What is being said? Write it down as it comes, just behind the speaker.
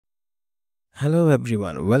Hello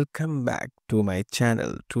everyone, welcome back to my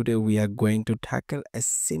channel. Today we are going to tackle a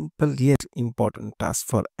simple yet important task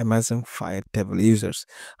for Amazon Fire Table users: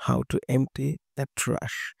 how to empty the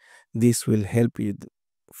trash. This will help you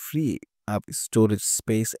free up storage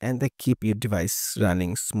space and keep your device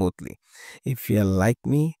running smoothly. If you are like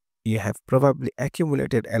me, you have probably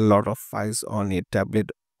accumulated a lot of files on your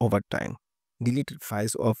tablet over time. Deleted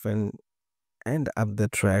files often end up the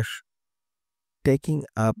trash, taking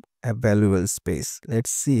up a valuable space.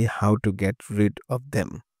 Let's see how to get rid of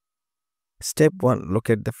them. Step 1: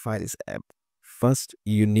 Locate the Files app. First,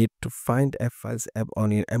 you need to find a Files app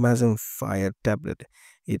on your Amazon Fire tablet.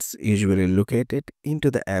 It's usually located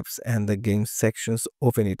into the apps and the games sections.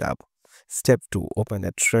 Open it up. Step 2: Open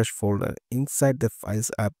a trash folder. Inside the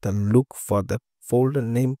Files app, then look for the folder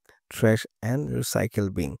named Trash and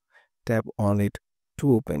Recycle Bin. Tap on it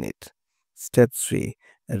to open it. Step 3: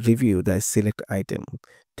 Review the select item.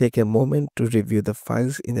 Take a moment to review the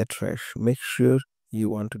files in the trash. Make sure you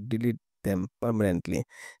want to delete them permanently.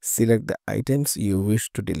 Select the items you wish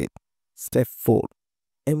to delete. Step 4: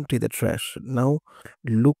 Empty the trash. Now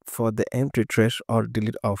look for the empty trash or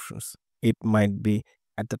delete options. It might be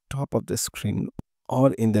at the top of the screen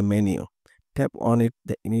or in the menu. Tap on it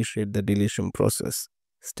to initiate the deletion process.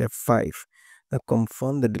 Step 5: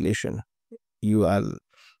 Confirm the deletion. You are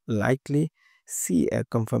likely see a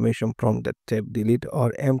confirmation prompt that tap delete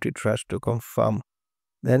or empty trash to confirm.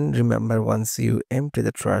 Then remember, once you empty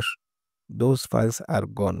the trash, those files are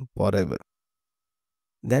gone forever.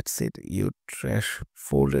 That's it. Your trash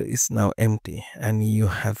folder is now empty and you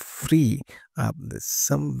have free up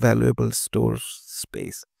some valuable storage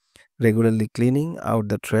space. Regularly cleaning out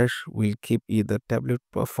the trash will keep either tablet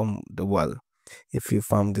from the wall. If you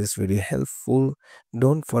found this video helpful,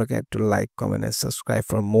 don't forget to like, comment, and subscribe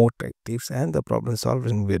for more tech tips and the problem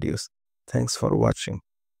solving videos. Thanks for watching.